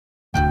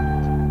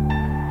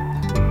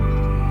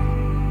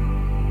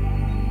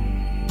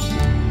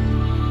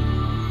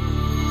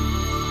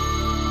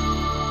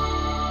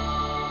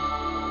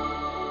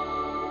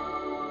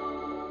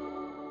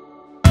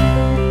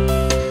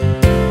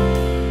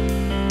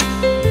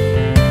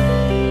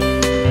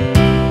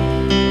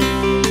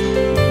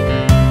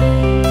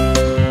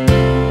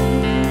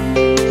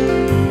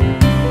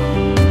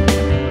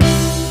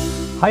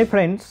Hi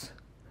friends,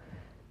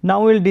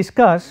 now we will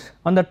discuss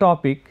on the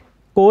topic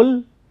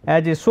coal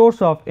as a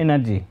source of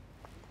energy.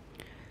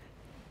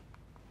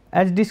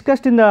 As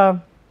discussed in the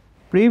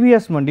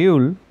previous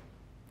module,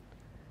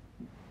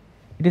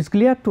 it is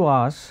clear to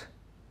us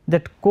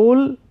that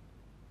coal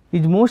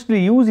is mostly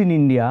used in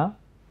India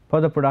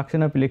for the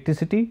production of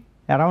electricity.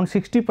 Around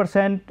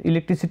 60%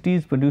 electricity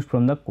is produced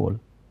from the coal.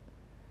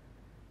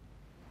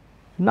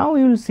 Now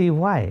we will see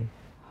why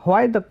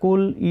the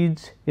coal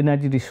is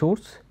energy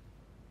resource,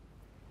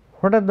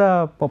 what are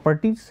the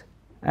properties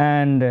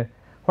and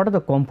what are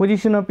the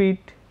composition of it,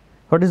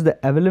 what is the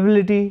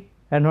availability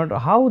and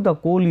how the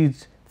coal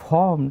is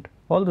formed.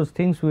 All those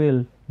things we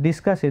will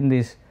discuss in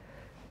this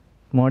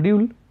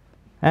module,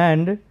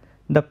 and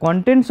the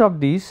contents of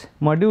this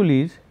module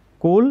is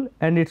coal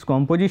and its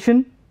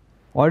composition,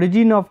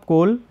 origin of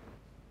coal,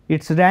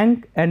 its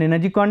rank and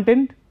energy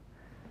content,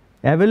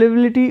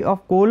 availability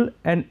of coal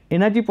and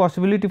energy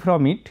possibility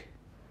from it,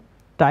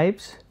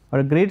 types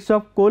or grades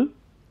of coal,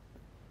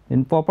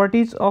 in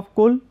properties of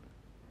coal,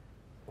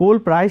 coal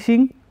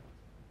pricing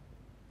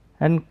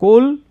and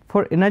coal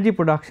for energy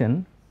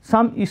production,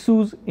 some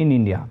issues in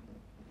India.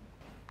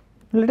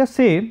 Let us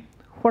say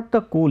what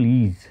the coal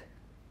is.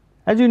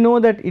 As you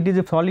know that it is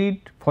a solid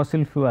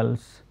fossil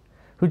fuels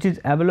which is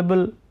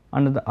available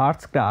under the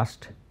earth's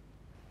crust,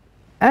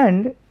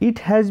 and it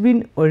has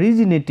been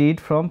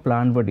originated from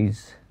plant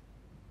bodies.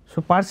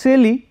 So,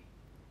 partially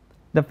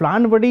the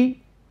plant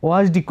body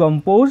was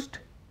decomposed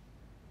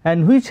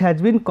and which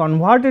has been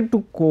converted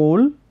to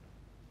coal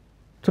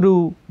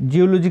through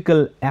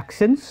geological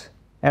actions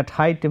at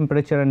high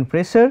temperature and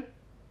pressure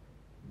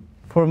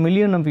for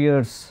million of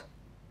years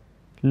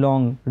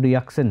long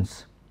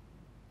reactions.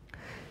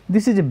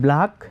 This is a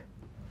black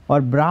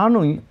or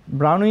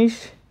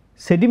brownish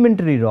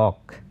sedimentary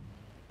rock,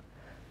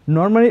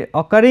 normally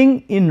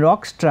occurring in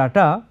rock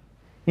strata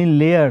in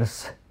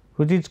layers,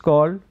 which is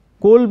called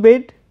coal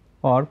bed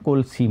or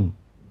coal seam.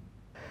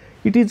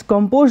 It is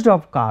composed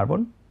of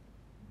carbon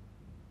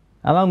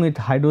along with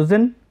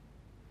hydrogen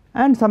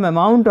and some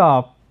amount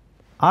of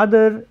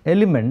other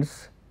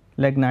elements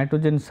like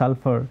nitrogen,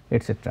 sulfur,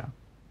 etc.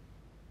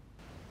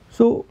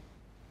 So,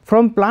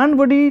 from plant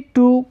body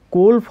to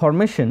coal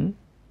formation,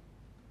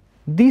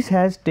 this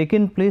has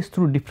taken place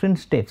through different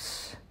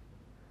steps.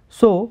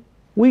 So,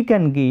 we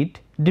can get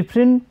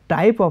different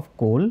type of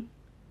coal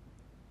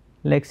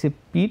like say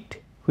peat,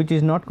 which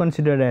is not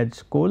considered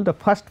as coal, the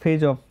first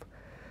phase of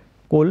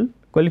coal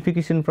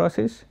qualification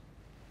process,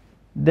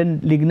 then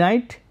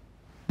lignite,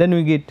 then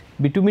we get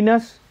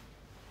bituminous,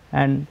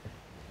 and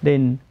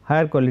then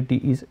higher quality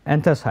is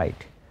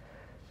anthracite.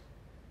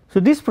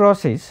 So, this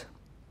process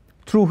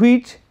through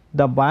which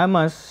the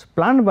biomass,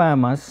 plant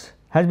biomass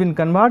has been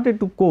converted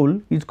to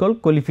coal is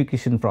called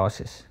qualification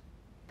process,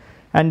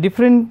 and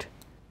different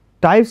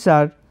types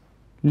are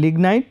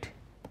lignite,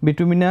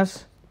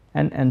 bituminous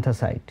and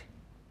anthracite.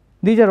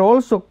 These are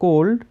also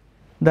called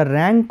the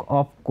rank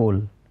of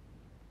coal,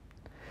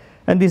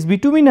 and this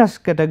bituminous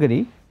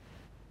category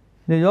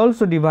is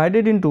also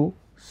divided into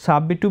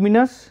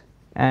subbituminous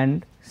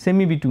and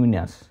semi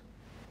bituminous.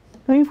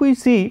 Now, if we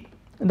see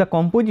the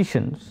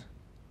compositions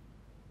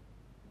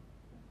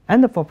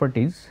and the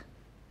properties,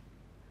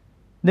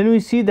 then we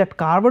see that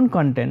carbon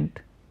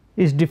content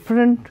is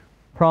different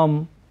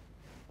from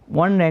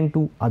one rank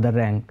to other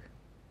rank,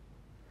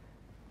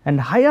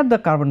 and higher the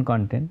carbon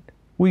content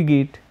we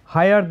get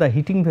higher the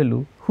heating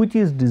value which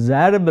is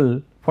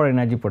desirable for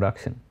energy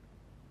production.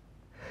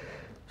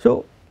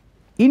 So,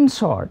 in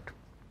short,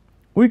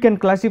 we can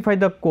classify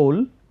the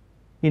coal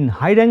in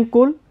high rank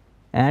coal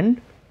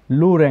and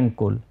low rank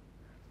coal.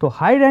 So,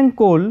 high rank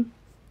coal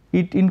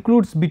it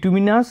includes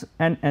bituminous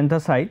and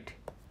anthracite,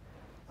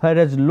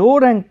 whereas low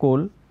rank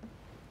coal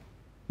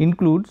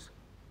includes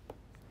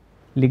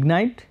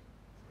lignite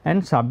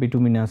and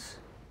subbituminous.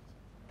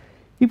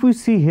 If we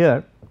see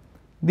here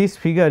this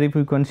figure, if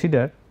we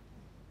consider,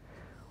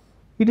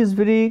 it is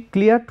very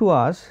clear to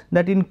us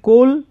that in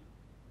coal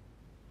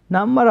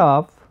number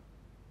of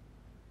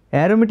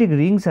aromatic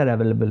rings are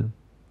available.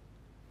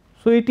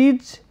 So, it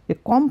is a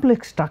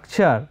complex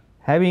structure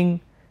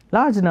having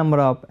large number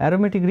of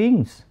aromatic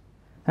rings,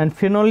 and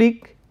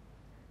phenolic,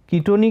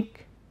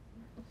 ketonic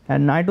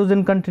and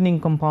nitrogen containing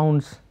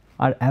compounds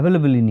are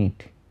available in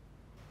it.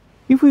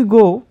 If we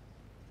go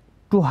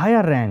to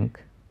higher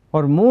rank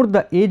or more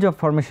the age of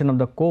formation of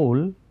the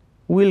coal,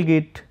 we will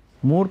get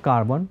more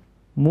carbon,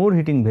 more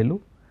heating value,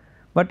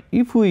 but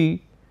if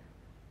we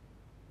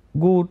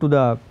go to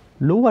the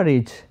lower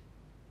age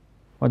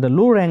or the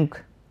low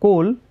rank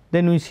coal,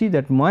 then we see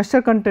that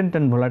moisture content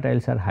and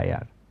volatiles are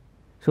higher.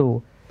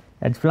 So,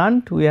 as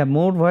plant we have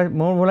more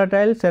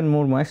volatiles and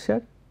more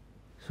moisture.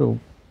 So,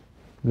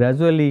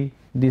 gradually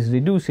this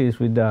reduces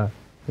with the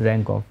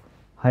rank of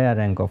higher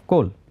rank of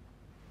coal.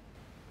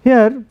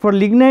 Here for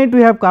lignite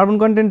we have carbon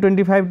content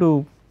 25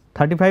 to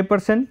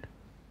 35%,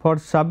 for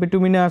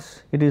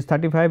subbituminous it is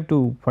 35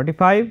 to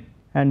 45,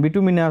 and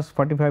bituminous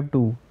 45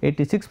 to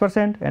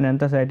 86% and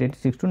anthracite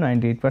 86 to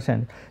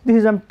 98%. This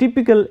is a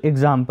typical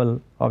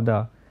example of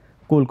the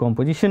coal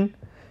composition.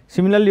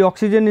 Similarly,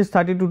 oxygen is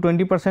 30 to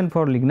 20%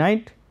 for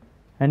lignite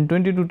and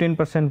 20 to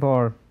 10%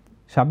 for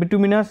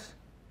subbituminous,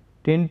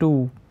 10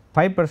 to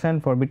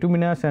 5% for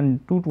bituminous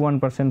and 2 to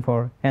 1%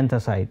 for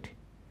anthracite.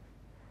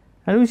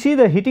 And we see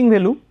the heating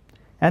value,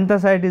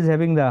 anthracite is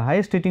having the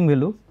highest heating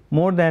value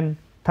more than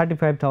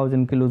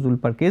 35,000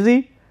 kilojoule per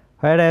kg,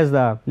 whereas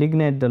the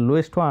lignite the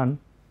lowest one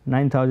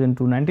 9,000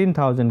 to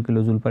 19,000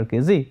 kilojoule per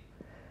kg.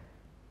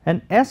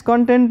 And ash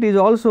content is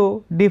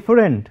also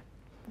different.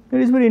 It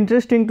is very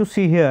interesting to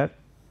see here.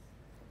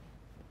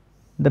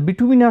 The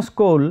bituminous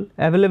coal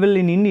available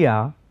in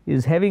India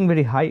is having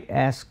very high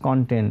ash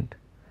content,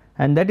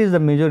 and that is the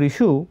major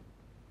issue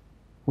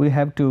we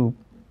have to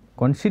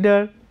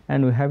consider,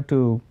 and we have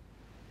to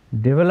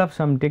develop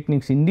some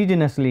techniques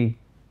indigenously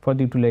for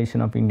the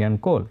utilization of Indian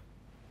coal.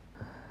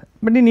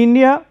 But in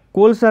India,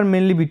 coals are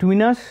mainly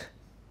bituminous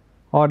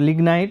or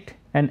lignite,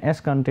 and ash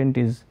content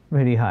is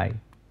very high.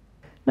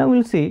 Now, we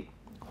will see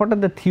what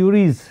are the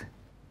theories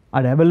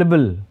are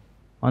available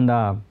on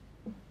the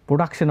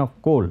production of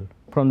coal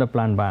from the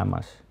plant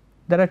biomass.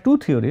 There are two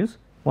theories,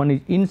 one is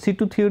in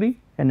situ theory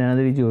and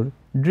another is your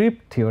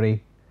drift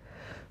theory.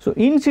 So,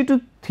 in situ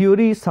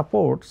theory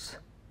supports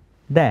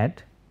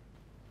that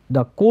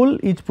the coal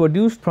is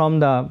produced from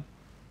the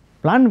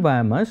plant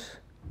biomass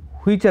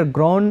which are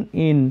grown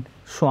in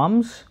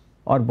swamps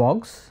or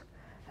bogs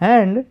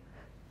and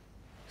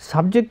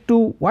subject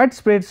to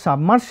widespread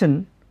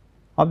submersion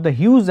of the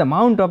huge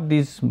amount of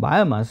this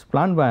biomass,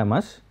 plant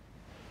biomass,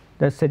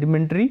 the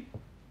sedimentary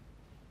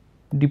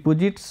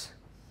deposits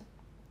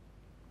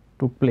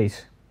took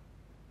place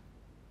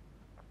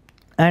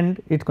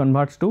and it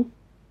converts to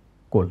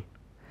coal.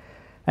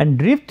 And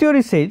drift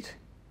theory says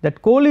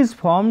that coal is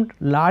formed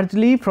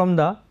largely from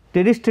the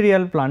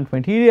terrestrial plant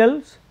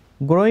materials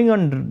growing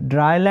on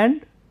dry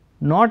land,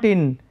 not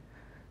in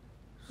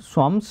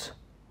swamps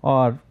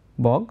or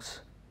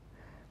bogs,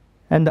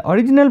 and the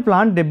original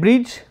plant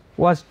debris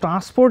was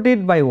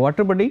transported by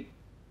water body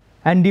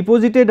and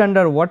deposited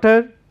under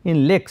water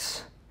in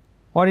lakes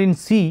or in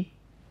sea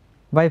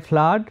by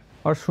flood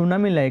or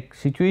tsunami like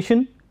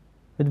situation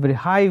with very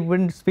high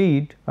wind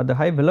speed or the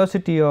high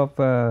velocity of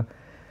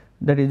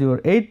that is your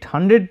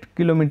 800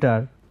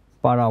 kilometer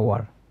per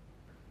hour.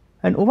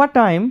 And over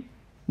time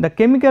the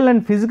chemical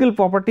and physical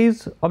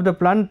properties of the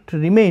plant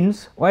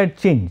remains were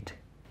changed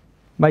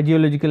by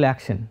geological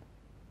action,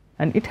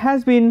 and it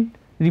has been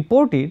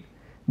reported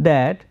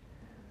that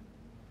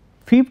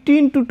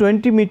 15 to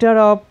 20 meter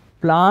of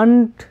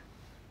plant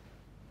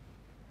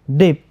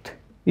depth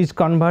is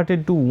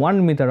converted to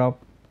 1 meter of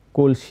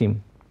coal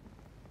seam.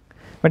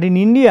 But in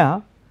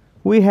India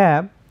we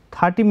have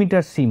 30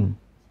 meter seam.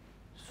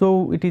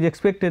 So, it is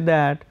expected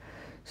that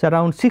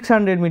around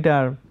 600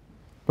 meter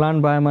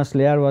plant biomass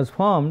layer was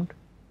formed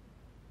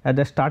at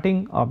the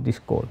starting of this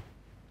coal,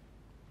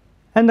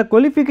 and the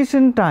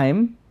qualification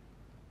time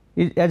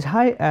is as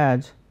high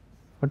as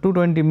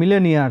 220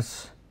 million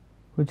years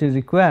which is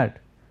required,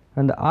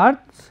 and the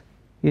earth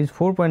is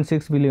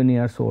 4.6 billion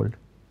years old.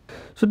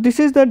 So, this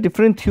is the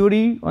different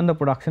theory on the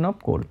production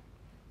of coal.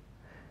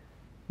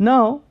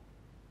 Now,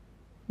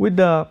 with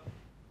the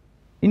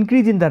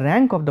increase in the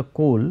rank of the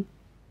coal,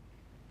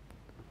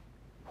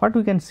 what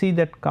we can see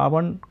that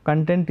carbon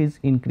content is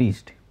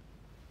increased.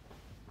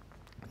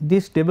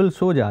 This table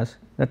shows us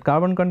that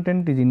carbon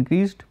content is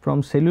increased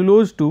from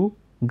cellulose to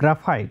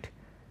graphite.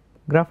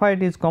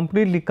 Graphite is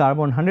completely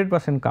carbon,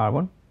 100%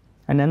 carbon,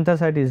 and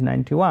anthracite is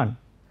 91.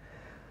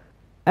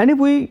 And if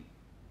we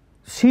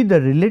see the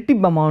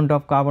relative amount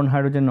of carbon,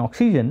 hydrogen,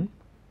 oxygen,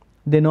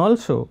 then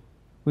also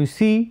we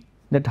see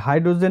that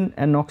hydrogen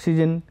and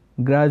oxygen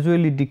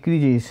gradually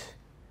decreases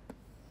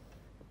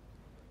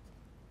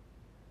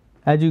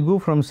as you go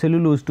from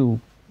cellulose to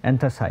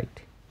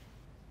anthracite.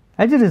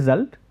 As a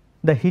result,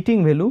 the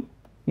heating value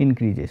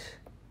increases.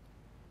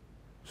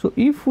 So,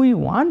 if we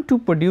want to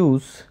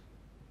produce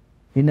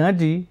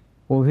energy,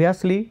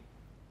 obviously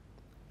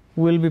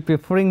we will be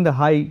preferring the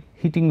high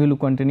heating value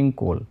containing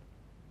coal.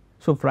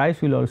 So,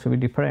 price will also be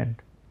different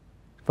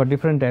for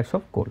different types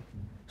of coal.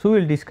 So,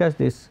 we will discuss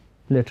this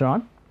later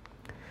on.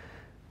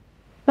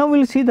 Now, we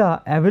will see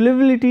the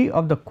availability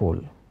of the coal.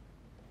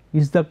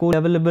 Is the coal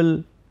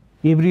available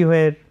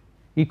everywhere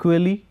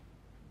equally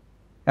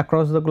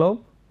across the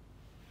globe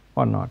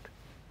or not?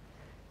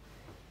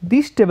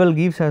 This table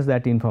gives us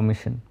that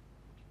information.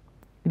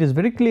 It is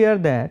very clear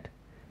that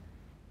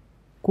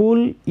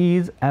coal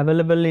is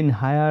available in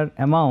higher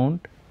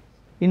amount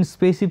in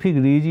specific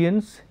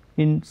regions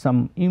in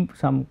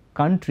some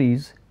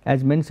countries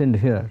as mentioned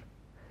here.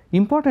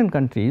 Important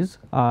countries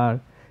are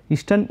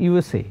Eastern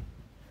USA,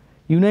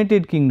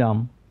 United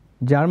Kingdom,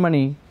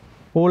 Germany,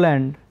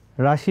 Poland,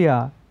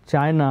 Russia,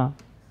 China,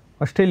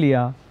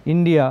 Australia,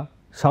 India,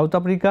 South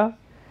Africa,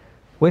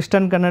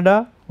 Western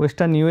Canada,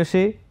 Western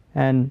USA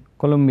and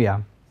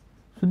Colombia.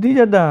 So, these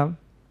are the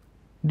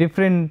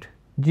different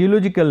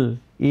geological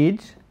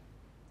age,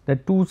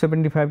 that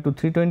 275 to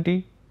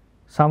 320,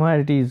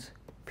 somewhere it is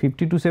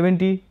 50 to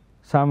 70,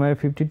 somewhere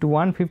 50 to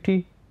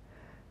 150,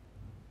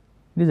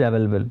 it is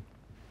available.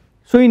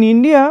 So, in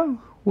India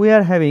we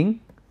are having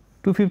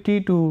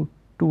 250 to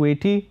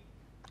 280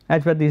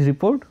 as per this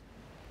report.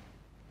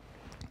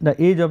 The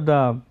age of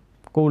the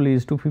coal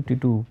is 250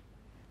 to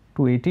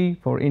 280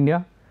 for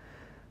India,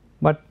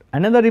 but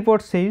another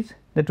report says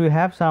that we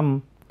have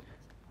some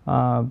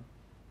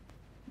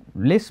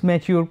less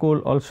mature coal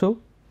also.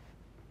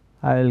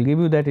 I will give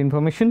you that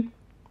information.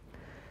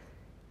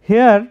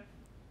 Here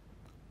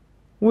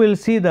we will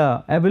see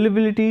the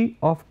availability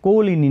of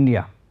coal in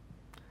India.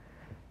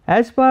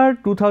 As per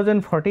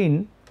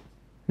 2014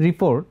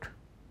 report,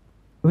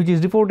 which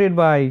is reported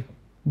by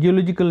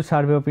Geological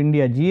Survey of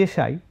India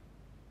GSI,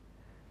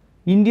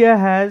 India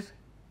has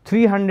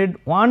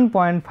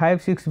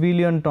 301.56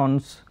 billion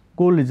tons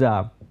coal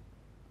reserve,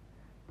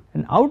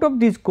 and out of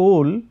this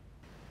coal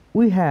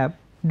we have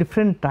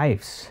different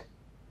types,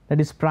 that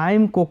is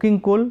prime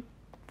coking coal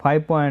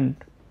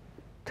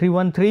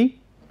 5.313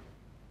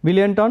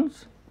 billion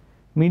tons,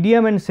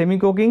 medium and semi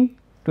coking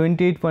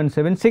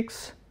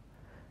 28.76,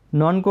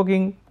 non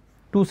coking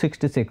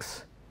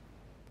 266,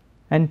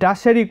 and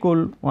tertiary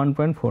coal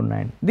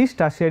 1.49. This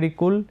tertiary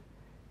coal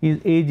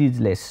age is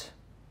less.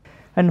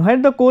 And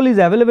where the coal is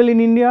available in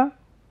India,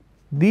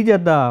 these are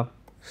the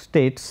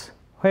states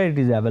where it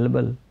is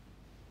available.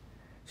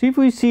 So, if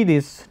we see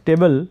this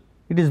table,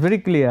 it is very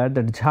clear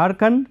that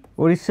Jharkhand,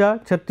 Orissa,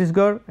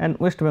 Chhattisgarh and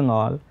West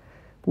Bengal,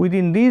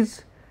 within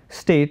these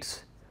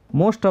states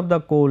most of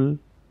the coal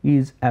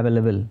is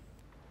available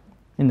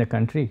in the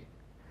country.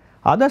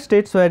 Other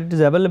states where it is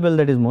available,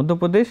 that is Madhya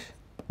Pradesh,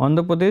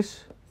 Andhra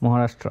Pradesh,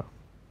 Maharashtra,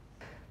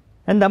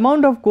 and the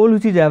amount of coal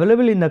which is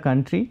available in the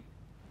country,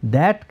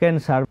 that can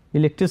serve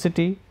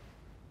electricity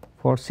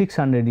for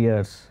 600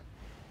 years.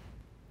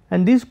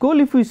 And this coal,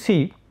 if we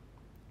see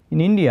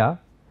in India,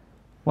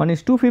 one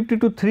is 250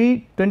 to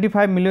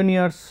 325 million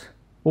years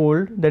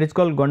old, that is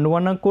called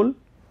Gondwana coal,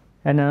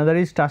 and another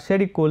is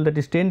tertiary coal, that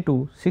is 10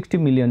 to 60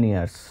 million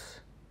years.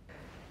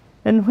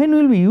 And when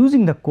we will be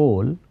using the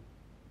coal,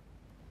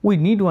 we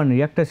need one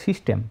reactor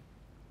system,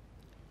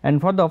 and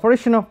for the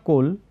operation of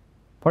coal,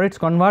 for its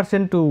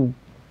conversion to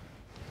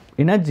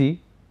energy,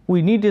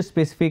 we need a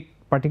specific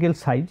particle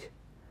size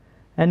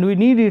and we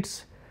need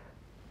its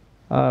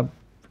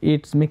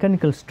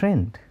mechanical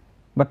strength,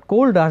 but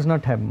coal does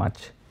not have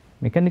much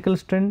mechanical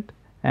strength,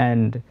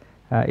 and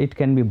it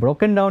can be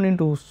broken down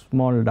into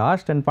small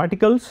dust and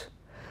particles.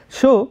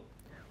 So,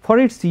 for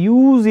its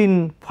use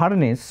in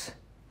furnace,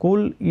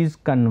 coal is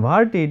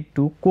converted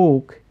to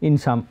coke in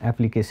some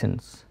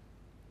applications.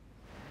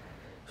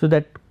 So,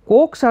 that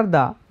cokes are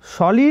the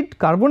solid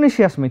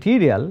carbonaceous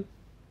material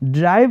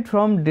derived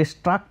from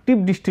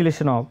destructive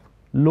distillation of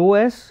low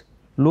ash,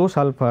 low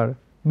sulfur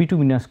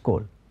bituminous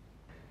coal.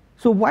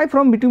 So, why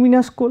from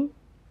bituminous coal?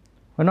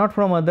 Why not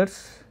from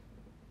others?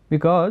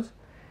 Because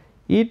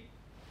it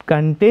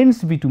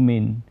contains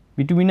bitumen.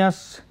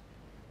 Bituminous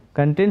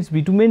contains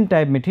bitumen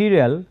type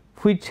material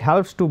which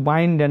helps to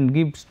bind and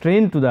give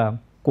strength to the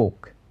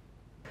coke.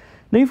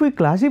 Now, if we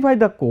classify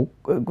the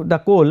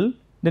coal,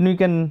 then we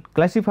can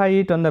classify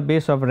it on the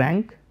base of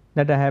rank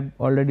that I have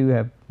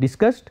already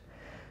discussed.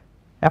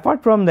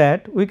 Apart from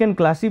that, we can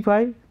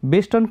classify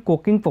based on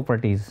coking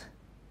properties,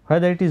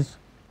 whether it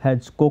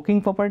has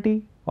coking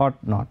property or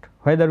not,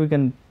 whether we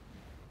can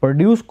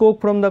produce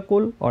coke from the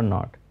coal or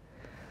not,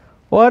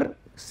 or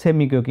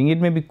semi coking.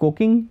 It may be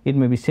coking, it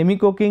may be semi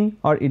coking,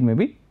 or it may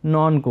be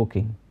non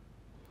coking.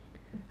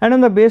 And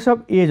on the base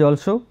of age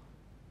also,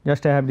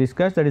 just I have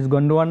discussed, that is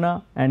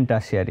Gondwana and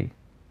tertiary.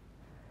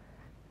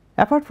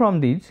 Apart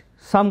from these,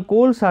 some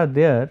coals are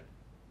there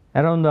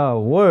around the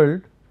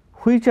world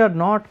which are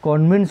not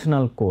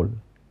conventional coal.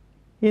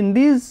 In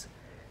these,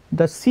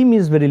 the seam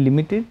is very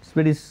limited, it is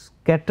very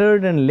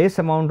scattered and less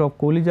amount of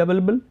coal is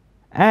available,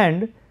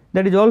 and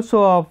that is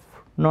also of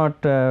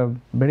not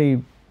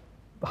very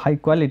high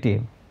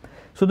quality.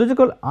 So, those are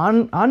called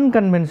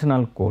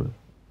unconventional coal.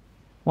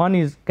 One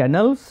is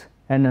canals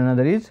and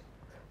another is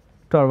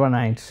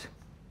turbanites.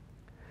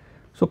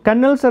 So,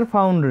 canals are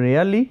found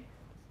rarely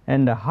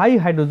and a high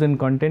hydrogen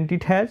content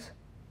it has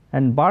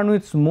and burn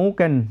with smoke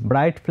and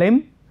bright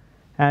flame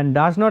and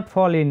does not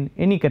fall in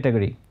any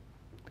category.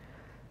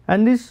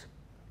 And these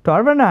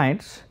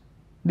turbanites,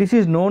 this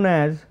is known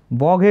as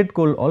boghead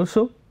coal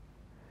also.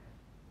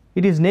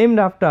 It is named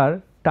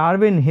after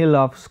Turbine Hill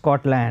of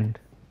Scotland,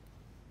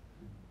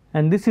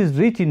 and this is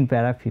rich in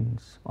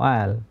paraffins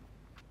oil.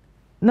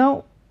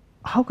 Now,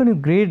 how can you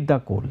grade the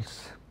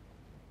coals?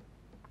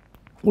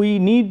 We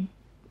need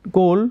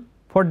coal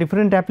for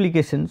different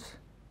applications.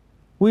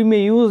 We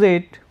may use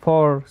it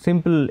for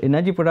simple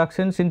energy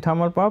productions in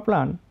thermal power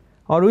plant,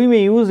 or we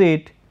may use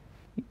it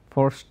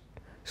for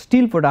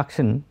steel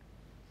production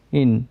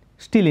in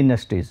steel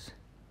industries.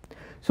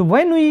 So,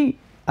 when we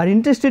are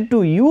interested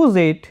to use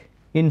it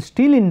in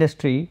steel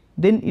industry,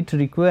 then it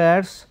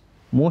requires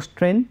more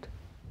strength,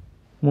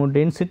 more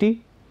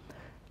density,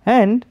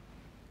 and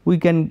we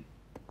can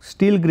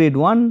steel grade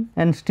 1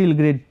 and steel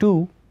grade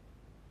 2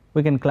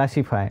 we can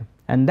classify,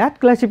 and that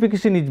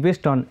classification is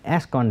based on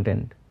ash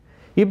content.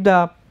 If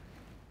the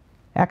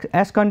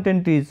ash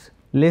content is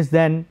less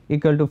than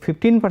equal to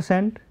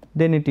 15%,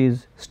 then it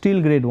is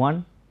steel grade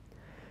 1.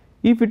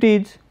 If it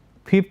is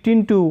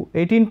 15 to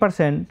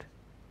 18%,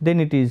 then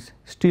it is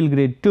still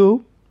grade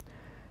 2,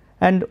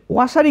 and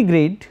washery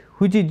grade,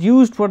 which is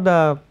used for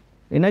the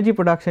energy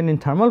production in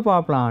thermal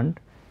power plant,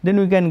 then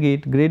we can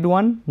get grade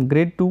 1,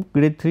 grade 2,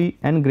 grade 3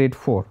 and grade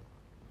 4.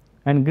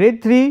 And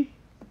grade 3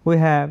 we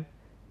have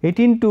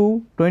 18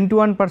 to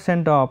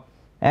 21% of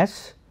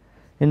S,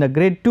 in the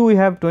grade 2 we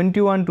have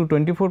 21 to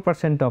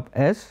 24% of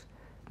S,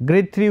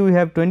 grade 3 we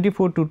have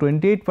 24 to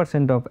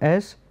 28% of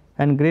S,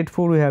 and grade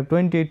 4 we have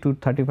 28 to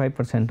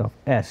 35% of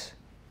S.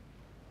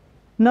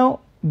 Now,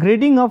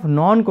 grading of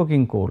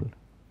non-coking coal.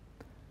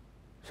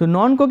 So,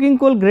 non-coking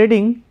coal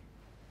grading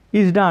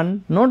is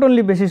done not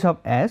only basis of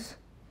S,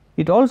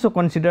 it also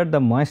consider the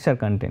moisture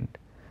content,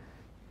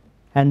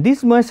 and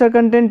this moisture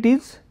content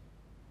is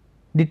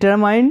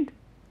determined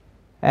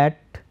at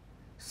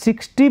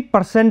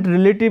 60%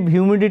 relative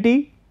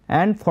humidity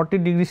and 40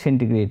 degree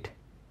centigrade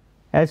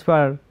as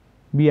per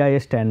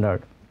BIS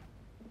standard.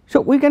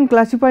 So, we can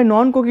classify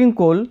non-coking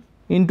coal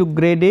into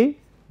grade A,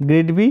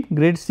 grade B,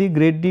 grade C,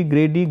 grade D,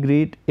 grade E,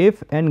 grade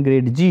F and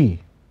grade G,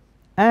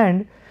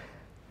 and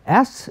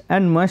ash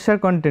and moisture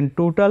content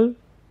total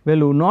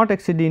value not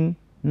exceeding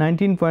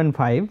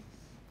 19.5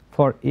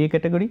 for A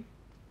category,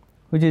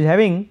 which is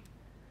having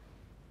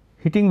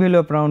heating value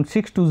of around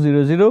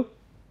 6200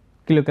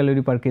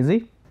 kilocalorie per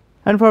kg,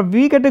 and for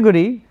B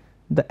category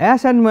the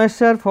ash and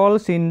moisture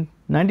falls in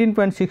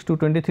 19.6 to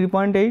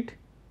 23.8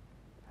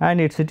 and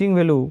its heating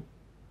value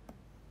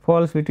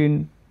falls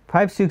between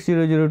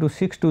 5600 to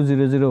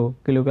 6200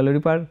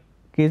 kilocalorie per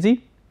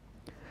kg.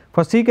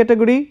 For C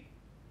category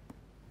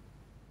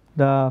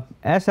the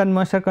ash and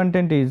moisture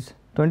content is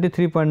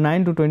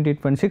 23.9 to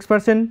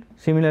 28.6%.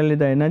 Similarly,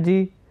 the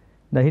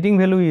heating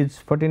value is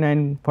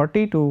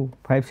 4940 to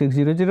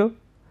 5600,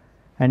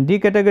 and D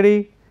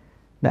category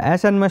the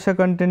ash and moisture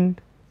content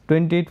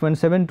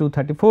 28.7 to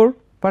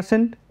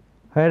 34%,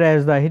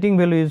 whereas the heating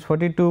value is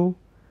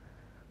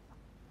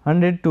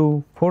 4200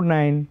 to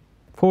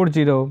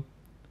 4940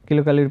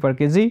 kilocalorie per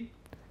kg.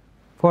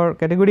 For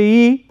category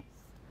E,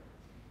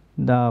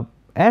 the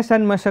ash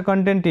and moisture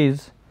content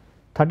is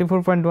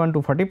 34.1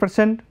 to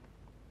 40%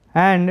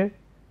 and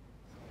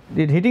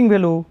the heating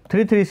value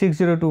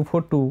 3360 to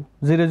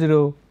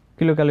 4200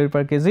 kilocalorie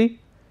per kg.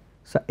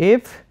 So,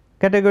 F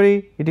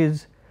category it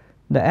is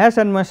the ash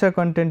and moisture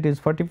content is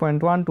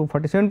 40.1 to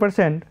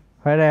 47%,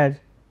 whereas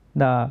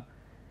the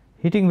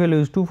heating value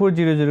is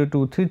 2400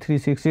 to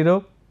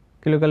 3360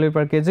 kilocalorie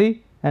per kg,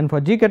 and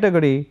for G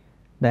category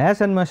the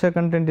ash and moisture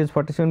content is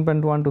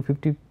 47.1 to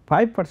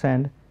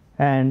 55%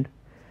 and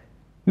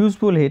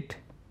useful heat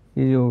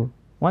is your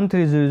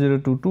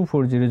 1300 to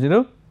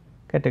 2400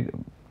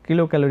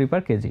 kilocalorie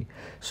per kg.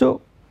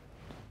 So,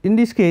 in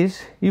this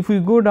case if we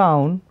go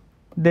down,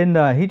 then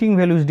the heating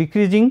value is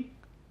decreasing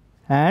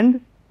and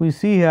we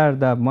see here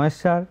the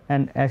moisture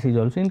and ash is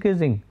also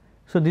increasing.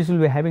 So, this will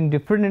be having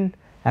different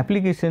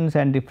applications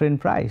and different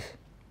price.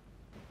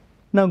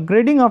 Now,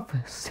 grading of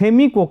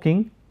semi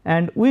coking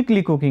and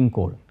weakly coking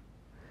coal.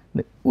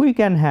 We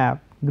can have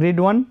grade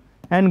 1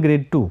 and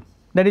grade 2,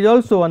 that is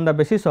also on the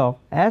basis of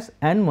ash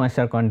and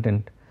moisture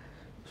content.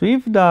 So,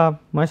 if the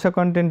moisture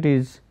content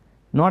is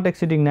not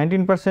exceeding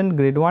 19%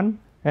 grade 1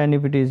 and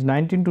if it is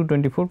 19 to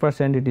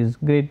 24% it is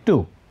grade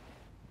 2.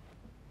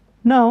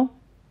 Now,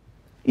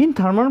 in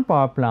thermal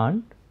power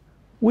plant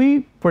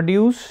we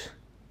produce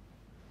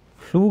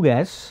flue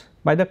gas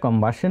by the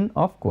combustion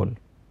of coal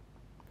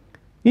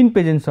in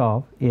presence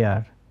of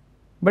air,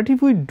 but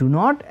if we do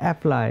not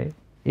apply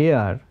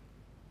air,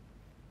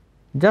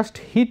 just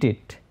heat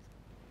it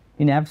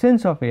in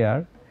absence of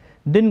air,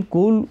 then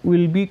coal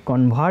will be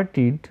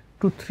converted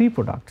to 3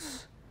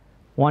 products.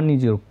 One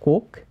is your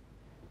coke,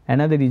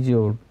 another is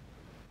your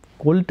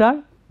coal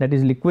tar, that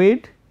is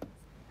liquid,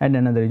 and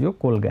another is your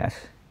coal gas.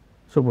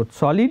 So, both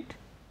solid,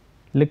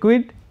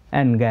 liquid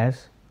and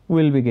gas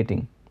we will be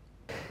getting.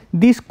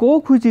 This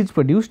coke which is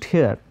produced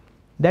here,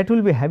 that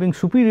will be having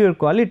superior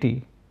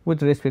quality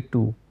with respect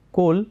to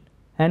coal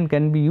and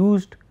can be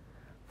used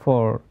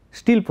for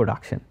steel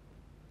production.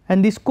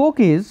 And this coke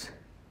is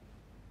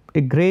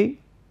a grey,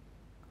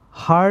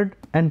 hard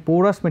and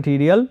porous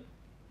material,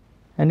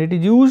 and it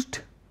is used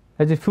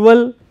as a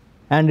fuel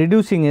and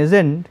reducing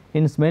agent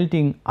in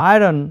smelting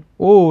iron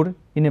ore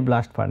in a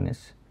blast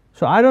furnace.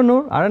 So, iron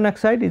ore, iron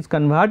oxide is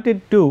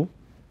converted to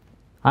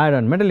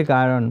iron, metallic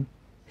iron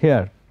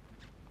here,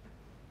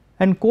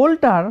 and coal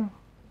tar,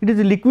 it is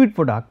a liquid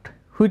product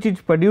which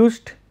is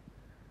produced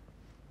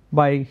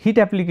by heat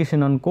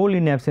application on coal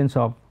in absence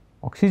of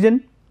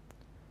oxygen,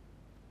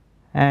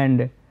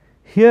 and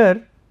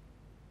here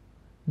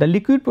the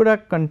liquid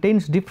product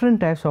contains different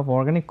types of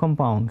organic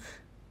compounds,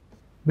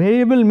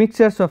 variable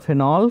mixtures of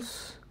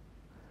phenols,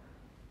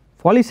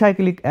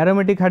 polycyclic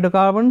aromatic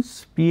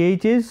hydrocarbons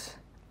PHs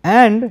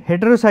and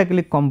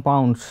heterocyclic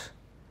compounds.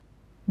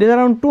 There are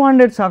around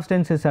 200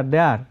 substances are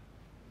there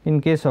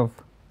in case of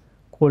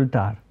coal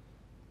tar,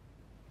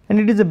 and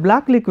it is a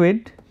black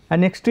liquid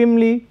and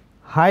extremely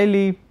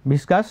highly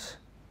viscous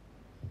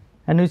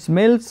and which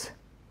smells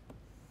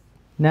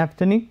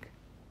naphthenic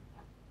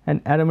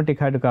and aromatic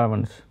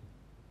hydrocarbons.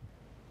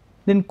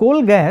 Then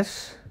coal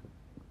gas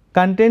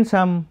contains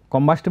some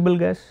combustible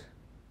gas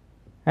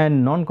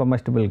and non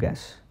combustible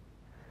gas.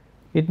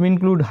 It may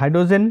include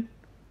hydrogen,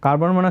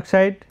 carbon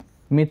monoxide,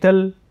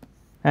 methyl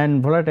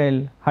and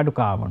volatile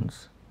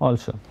hydrocarbons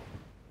also.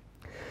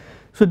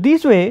 So,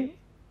 this way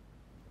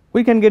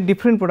we can get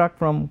different product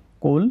from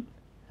coal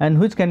and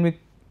which can be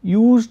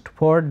used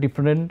for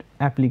different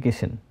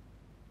application.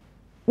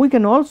 We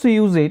can also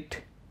use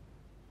it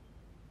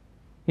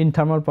in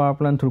thermal power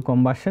plant through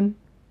combustion,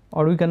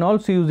 or we can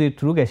also use it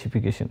through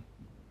gasification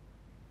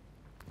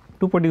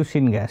to produce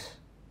syngas.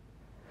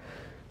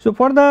 So,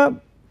 for the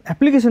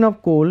application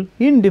of coal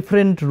in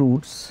different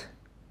routes,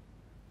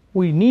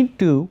 we need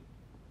to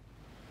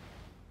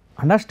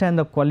understand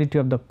the quality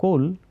of the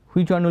coal,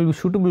 which one will be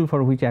suitable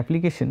for which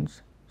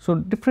applications. So,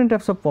 different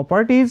types of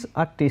properties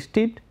are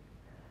tested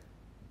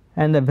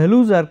and the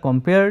values are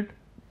compared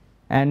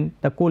and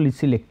the coal is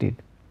selected.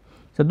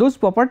 So, those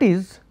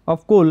properties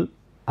of coal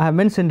I have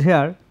mentioned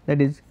here,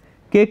 that is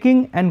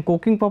caking and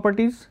coking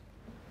properties,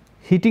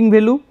 heating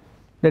value,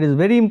 that is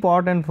very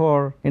important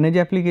for energy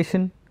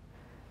application,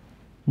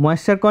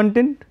 moisture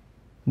content,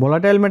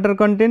 volatile matter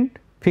content,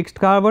 fixed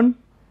carbon,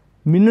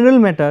 mineral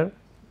matter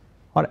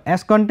or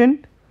ash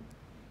content,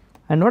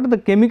 and what are the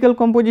chemical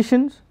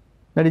compositions,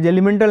 that is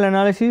elemental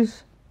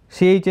analysis,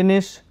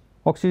 CHNS,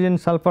 oxygen,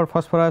 sulfur,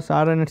 phosphorus,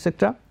 iron,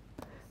 etc.,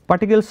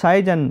 particle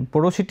size and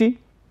porosity,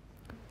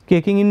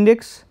 caking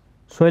index,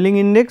 swelling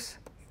index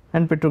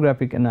and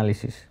petrographic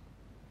analysis.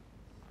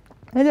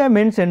 As I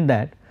mentioned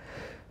that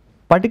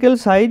particle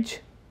size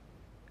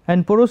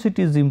and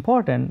porosity is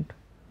important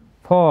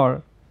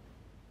for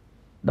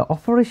the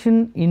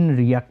operation in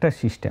reactor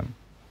system.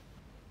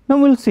 Now,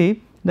 we will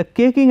see the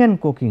caking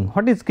and coking.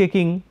 What is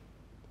caking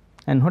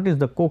and what is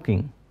the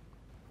coking?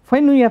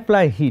 When we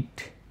apply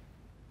heat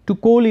to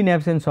coal in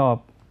absence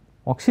of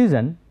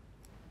oxygen,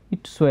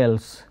 it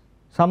swells,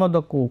 some of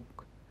the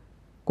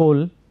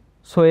coal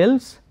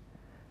swells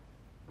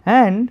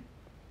and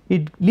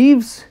it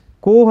leaves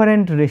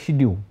coherent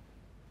residue.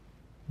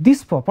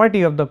 This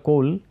property of the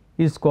coal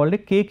is called a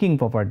caking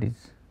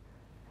properties,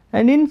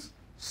 and in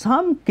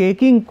some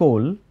caking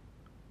coal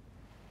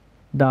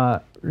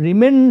the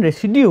remaining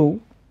residue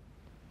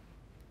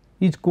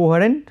is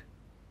coherent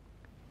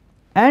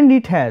and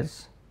it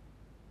has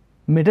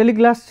metallic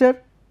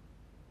luster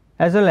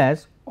as well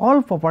as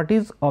all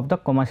properties of the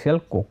commercial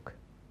coke,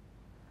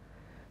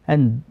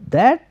 and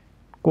that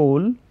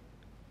coal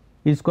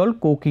is called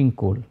coking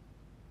coal.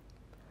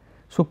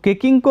 So,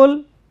 caking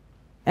coal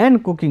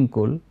and coking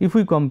coal, if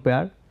we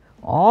compare,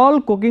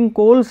 all coking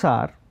coals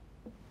are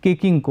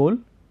caking coal,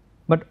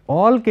 but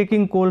all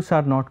caking coals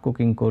are not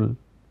coking coal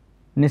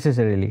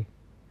necessarily.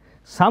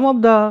 Some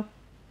of the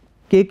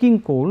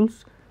caking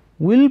coals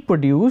will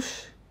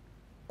produce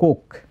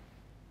coke.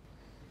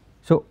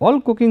 So, all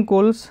coking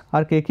coals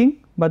are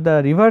caking, but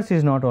the reverse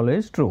is not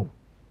always true.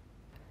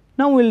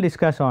 Now, we will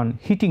discuss on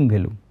heating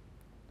value.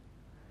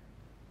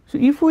 So,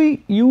 if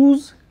we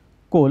use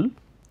coal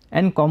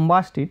and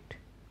combust it,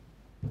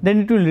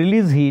 then it will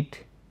release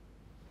heat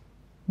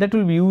that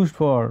will be used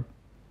for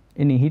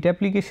any heat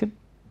application.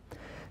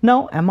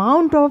 Now,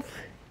 amount of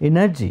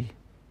energy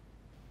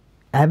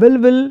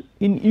available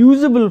in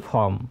usable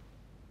form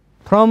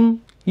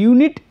from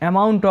unit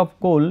amount of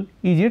coal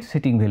is its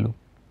heating value.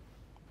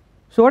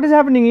 So, what is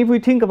happening if we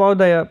think about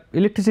the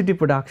electricity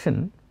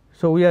production?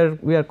 So, we are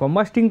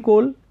combusting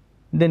coal,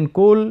 then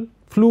coal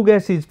flue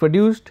gas is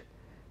produced,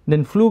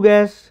 then flue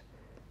gas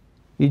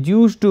is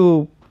used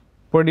to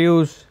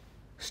produce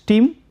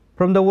steam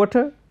from the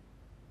water,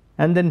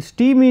 and then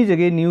steam is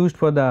again used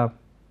for the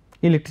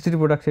electricity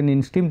production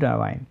in steam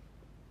turbine.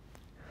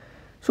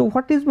 So,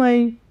 what is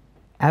my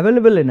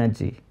available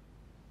energy?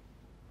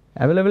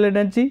 Available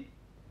energy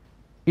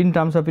in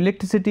terms of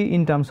electricity,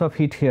 in terms of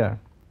heat here.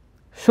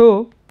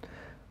 So,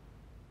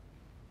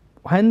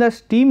 when the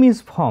steam is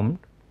formed,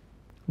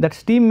 that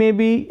steam may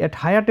be at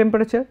higher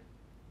temperature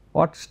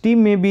or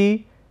steam may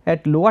be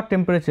at lower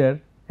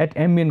temperature at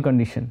ambient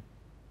condition.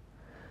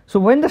 So,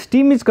 when the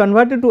steam is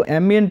converted to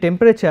ambient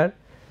temperature,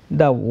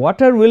 the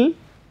water will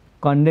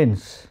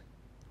condense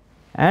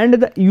and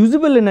the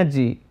usable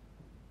energy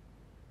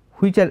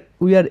which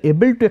we are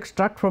able to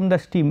extract from the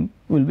steam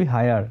will be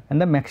higher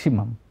and the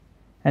maximum,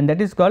 and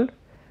that is called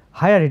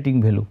higher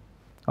heating value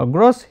or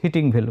gross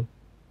heating value.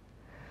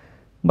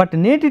 But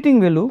net heating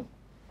value,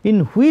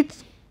 in which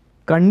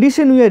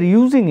condition we are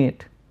using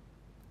it,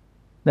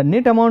 the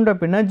net amount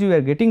of energy we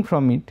are getting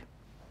from it,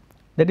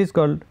 that is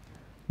called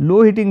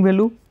low heating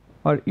value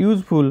or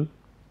useful.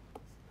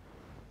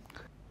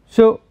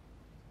 So,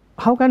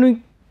 how can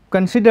we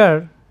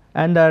consider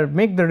and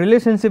make the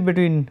relationship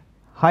between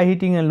high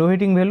heating and low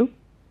heating value?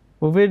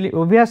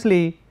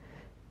 Obviously,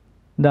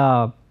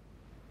 the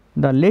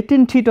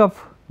latent heat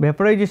of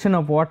vaporization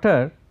of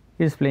water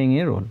is playing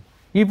a role.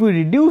 If we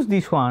reduce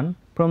this one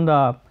from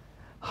the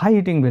high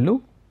heating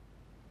value,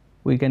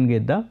 we can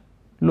get the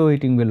low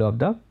heating value of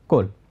the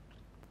coal.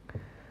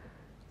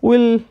 We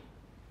will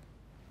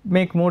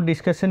make more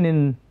discussion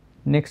in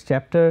next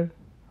chapter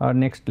or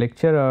next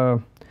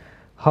lecture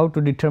how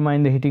to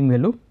determine the heating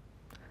value.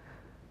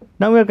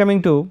 Now, we are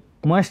coming to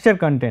moisture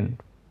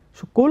content.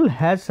 So, coal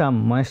has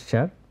some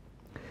moisture.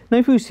 Now,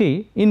 if you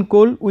see in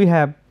coal we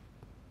have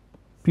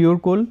pure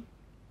coal,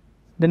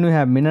 then we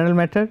have mineral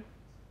matter,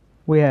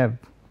 we have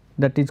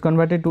that is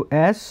converted to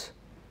ash,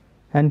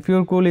 and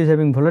pure coal is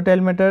having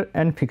volatile matter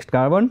and fixed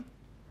carbon,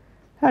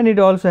 and it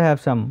also have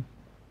some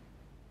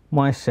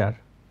moisture,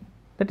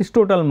 that is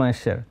total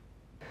moisture.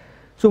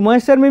 So,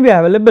 moisture may be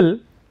available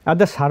at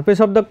the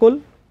surface of the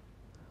coal,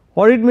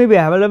 or it may be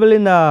available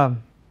in the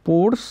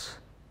pores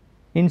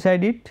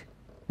inside it,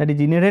 that is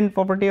inherent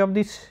property of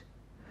this,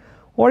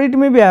 or it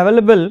may be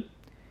available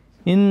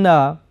in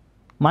the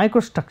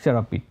microstructure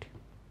of it.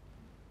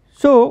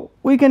 So,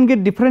 we can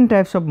get different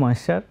types of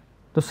moisture.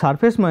 The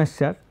surface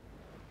moisture,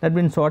 that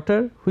means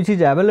water which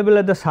is available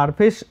at the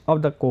surface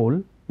of the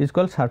coal is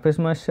called surface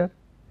moisture,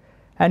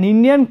 and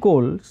Indian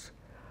coals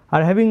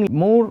are having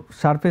more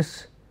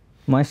surface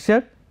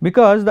moisture,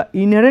 because the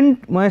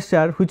inherent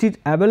moisture which is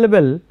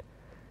available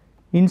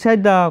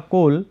inside the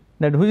coal,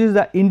 that which is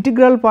the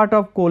integral part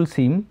of coal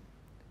seam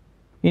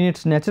in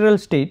its natural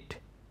state,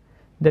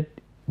 that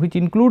which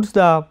includes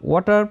the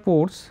water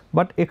pores,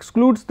 but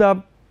excludes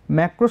the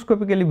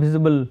macroscopically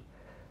visible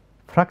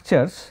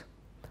fractures.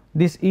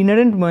 This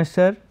inherent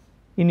moisture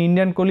in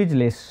Indian coal is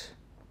less,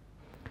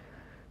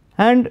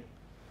 and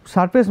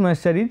surface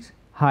moisture is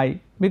high,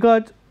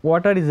 because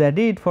water is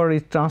added for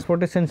its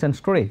transportation and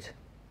storage.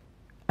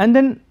 And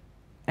then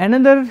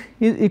another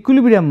is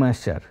equilibrium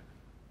moisture.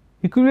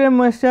 Equilibrium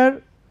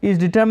moisture is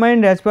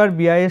determined as per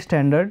BIS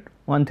standard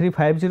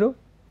 1350,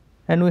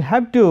 and we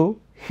have to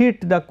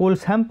heat the coal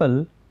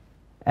sample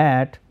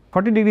at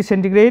 40 degree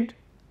centigrade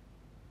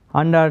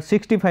under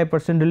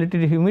 65%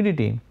 relative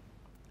humidity,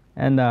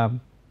 and the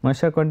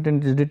moisture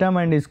content is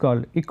determined is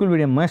called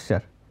equilibrium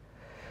moisture.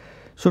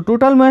 So,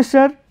 total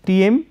moisture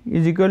Tm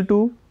is equal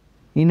to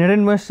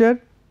inherent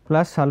moisture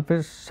plus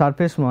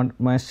surface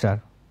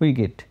moisture we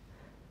get,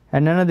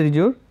 and another is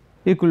your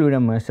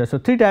equilibrium moisture. So,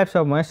 three types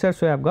of moisture.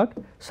 So, we have got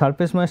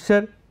surface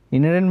moisture,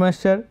 inherent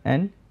moisture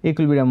and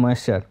equilibrium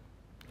moisture.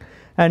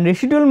 And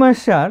residual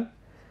moisture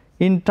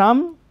in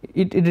term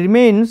it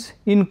remains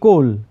in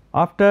coal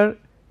after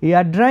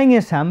air drying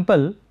a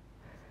sample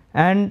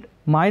and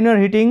minor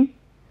heating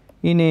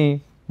in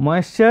a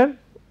moisture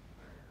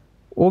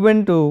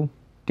oven to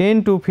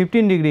 10 to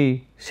 15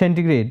 degree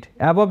centigrade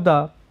above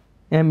the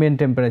ambient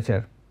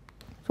temperature.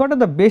 So, what are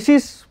the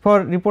basis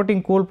for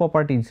reporting coal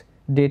properties?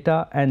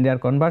 Data and their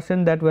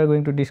conversion, that we are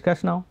going to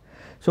discuss now.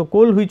 So,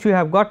 coal which we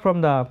have got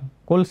from the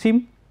coal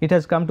seam, it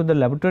has come to the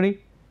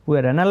laboratory, we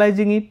are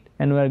analyzing it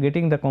and we are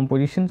getting the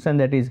compositions, and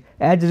that is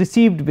as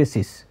received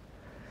basis.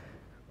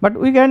 But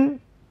we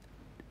can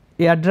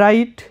air dry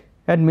it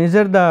and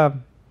measure the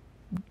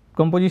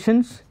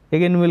compositions,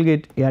 again we will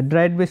get air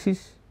dried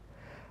basis,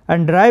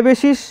 and dry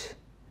basis,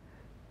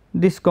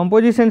 these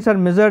compositions are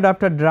measured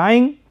after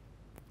drying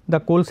the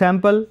coal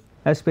sample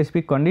as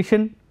specific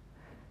condition,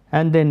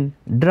 and then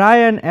dry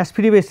and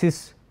aspire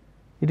basis,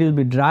 it will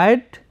be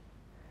dried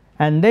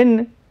and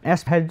then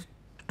ash has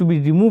to be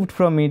removed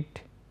from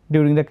it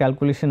during the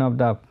calculation of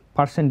the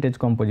percentage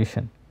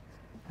composition.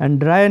 And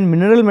dry and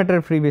mineral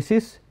matter free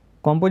basis,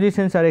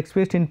 compositions are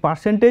expressed in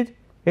percentage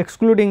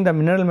excluding the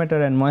mineral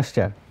matter and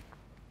moisture.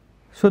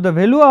 So, the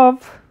value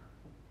of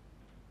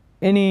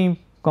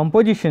any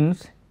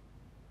compositions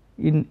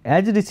in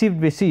as received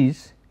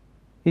basis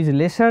is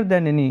lesser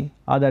than any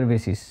other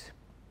basis.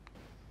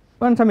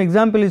 One some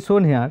example is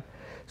shown here.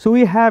 So,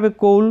 we have a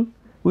coal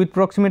with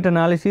proximate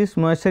analysis,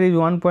 moisture is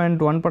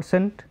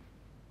 1.1%,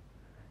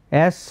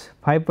 ash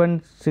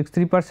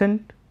 5.63%,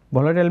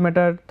 volatile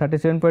matter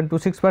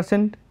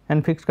 37.26%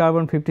 and fixed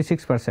carbon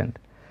 56%.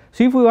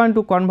 So, if we want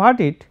to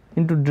convert it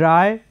into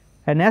dry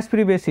and ash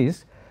free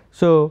basis,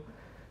 so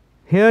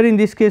here in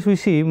this case we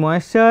see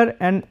moisture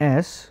and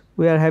ash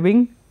we are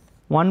having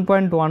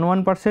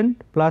 1.11%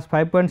 plus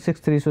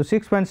 5.63. So,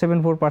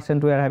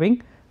 6.74% we are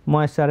having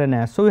moisture and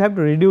ash. So, we have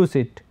to reduce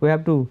it, we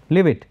have to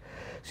leave it.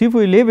 So, if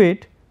we leave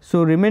it,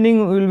 so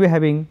remaining we will be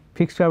having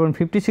fixed carbon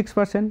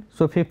 56%.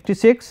 So,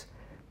 56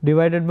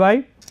 divided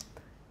by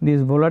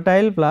this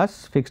volatile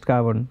plus fixed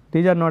carbon,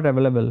 these are not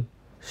available.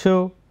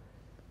 So,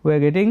 we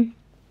are getting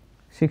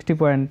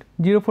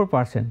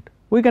 60.04%.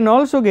 We can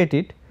also get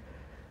it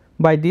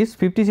by this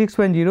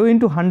 56.0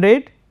 into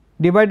 100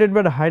 divided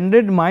by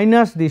 100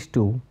 minus these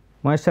two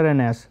moisture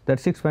and ash, that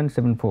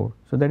 6.74.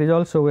 So, that is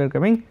also we are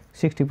coming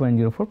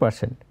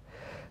 60.04%.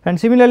 And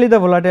similarly, the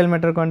volatile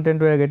matter content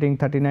we are getting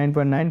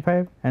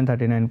 39.95 and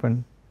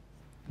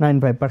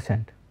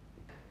 39.95%.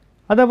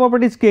 Other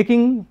properties,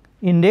 caking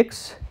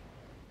index.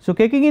 So,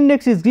 caking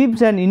index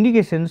gives an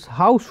indications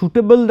how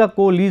suitable the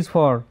coal is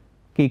for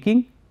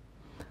caking.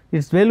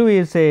 Its value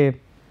is a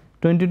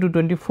 20 to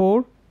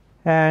 24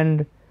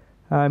 and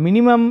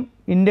minimum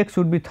index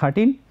should be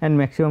 13 and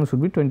maximum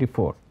should be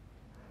 24.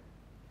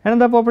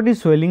 Another property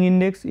is swelling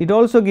index. It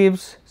also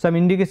gives some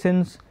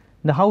indications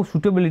the how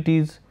suitable it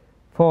is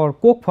for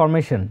coke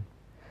formation.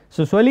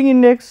 So, swelling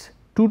index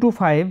 2 to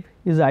 5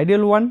 is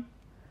ideal one,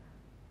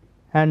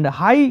 and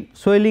high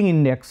swelling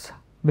index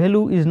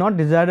value is not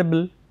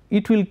desirable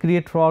it will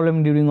create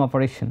problem during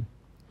operation.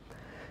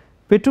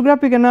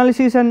 Petrographic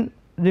analysis and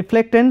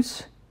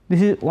reflectance,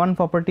 this is one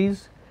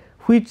properties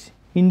which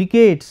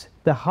indicates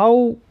the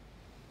how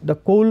the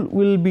coal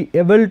will be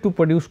able to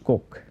produce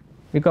coke,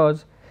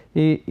 because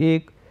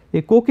a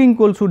coking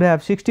coal should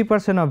have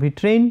 60% of heat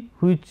train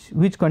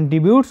which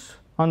contributes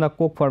on the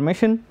coke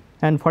formation,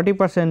 and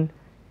 40%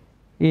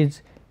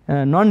 is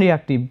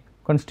non-reactive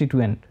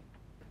constituent.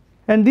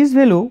 And this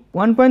value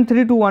 1.3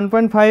 to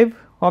 1.5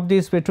 of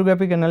this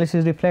petrographic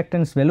analysis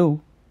reflectance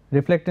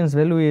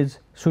value is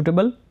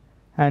suitable,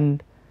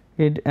 and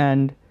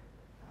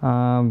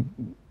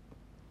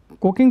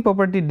coking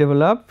property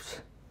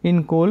develops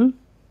in coal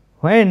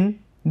when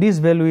this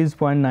value is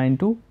 0.9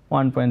 to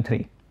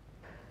 1.3.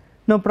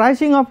 Now,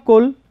 pricing of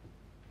coal,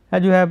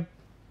 as you have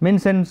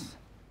mentioned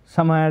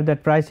somewhere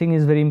that pricing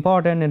is very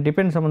important and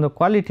depends upon the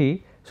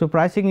quality. So,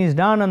 pricing is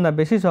done on the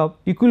basis of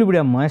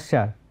equilibrium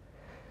moisture.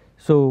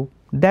 So,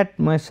 that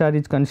moisture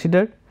is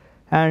considered,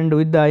 and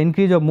with the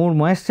increase of more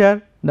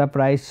moisture the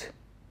price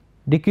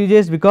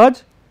decreases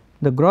because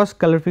the gross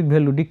calorific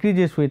value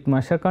decreases with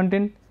moisture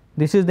content.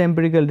 This is the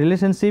empirical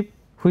relationship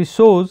which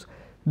shows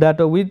that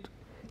with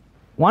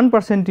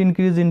 1%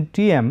 increase in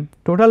Tm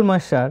total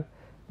moisture,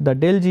 the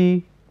del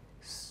G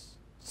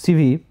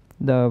Cv,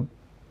 the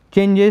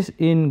changes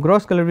in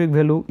gross calorific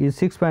value is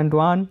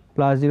 6.1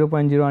 plus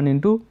 0.01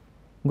 into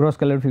gross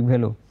calorific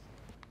value.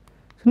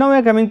 So, now we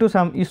are coming to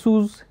some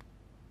issues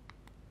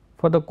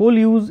for the coal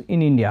use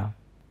in India.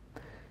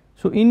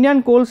 So,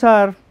 Indian coals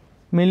are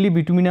mainly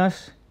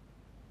bituminous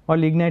or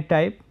lignite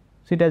type.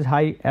 So, it has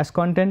high ash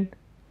content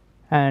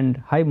and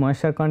high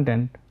moisture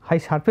content, high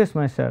surface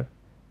moisture,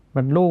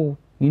 but low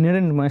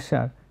inherent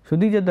moisture. So,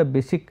 these are the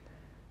basic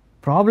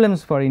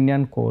problems for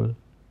Indian coal.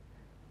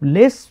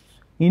 Less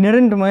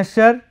inherent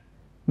moisture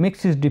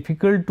makes it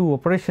difficult to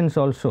operations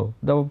also.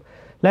 The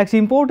like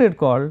imported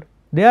coal,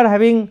 they are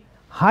having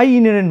high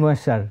inherent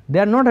moisture, they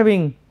are not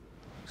having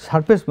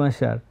surface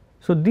moisture.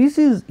 So, this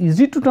is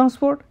easy to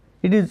transport,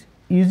 it is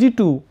easy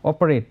to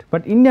operate,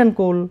 but Indian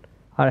coal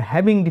are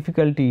having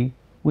difficulty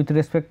with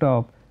respect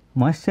of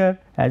moisture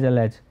as well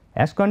as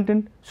ash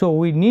content. So,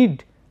 we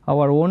need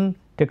our own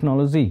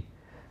technology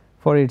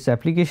for its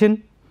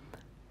application,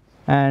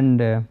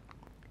 and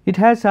it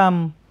has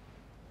some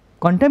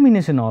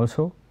contamination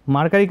also.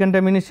 Mercury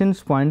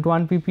contaminations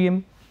 0.1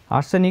 ppm,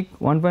 arsenic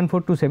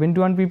 1.4 to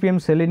 71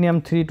 ppm,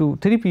 selenium 3 to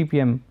 3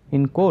 ppm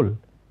in coal.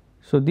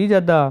 So, these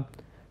are the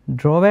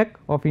drawback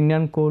of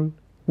Indian coal.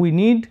 We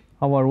need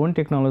our own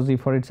technology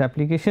for its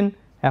application.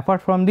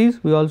 Apart from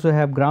this, we also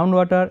have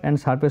groundwater and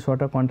surface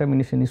water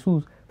contamination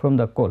issues from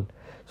the coal.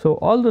 So,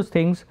 all those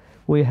things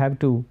we have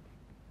to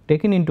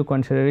taken into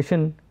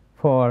consideration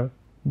for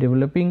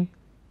developing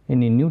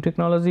any new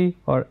technology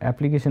or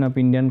application of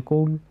Indian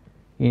coal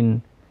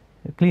in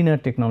cleaner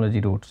technology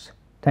routes.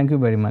 Thank you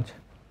very much.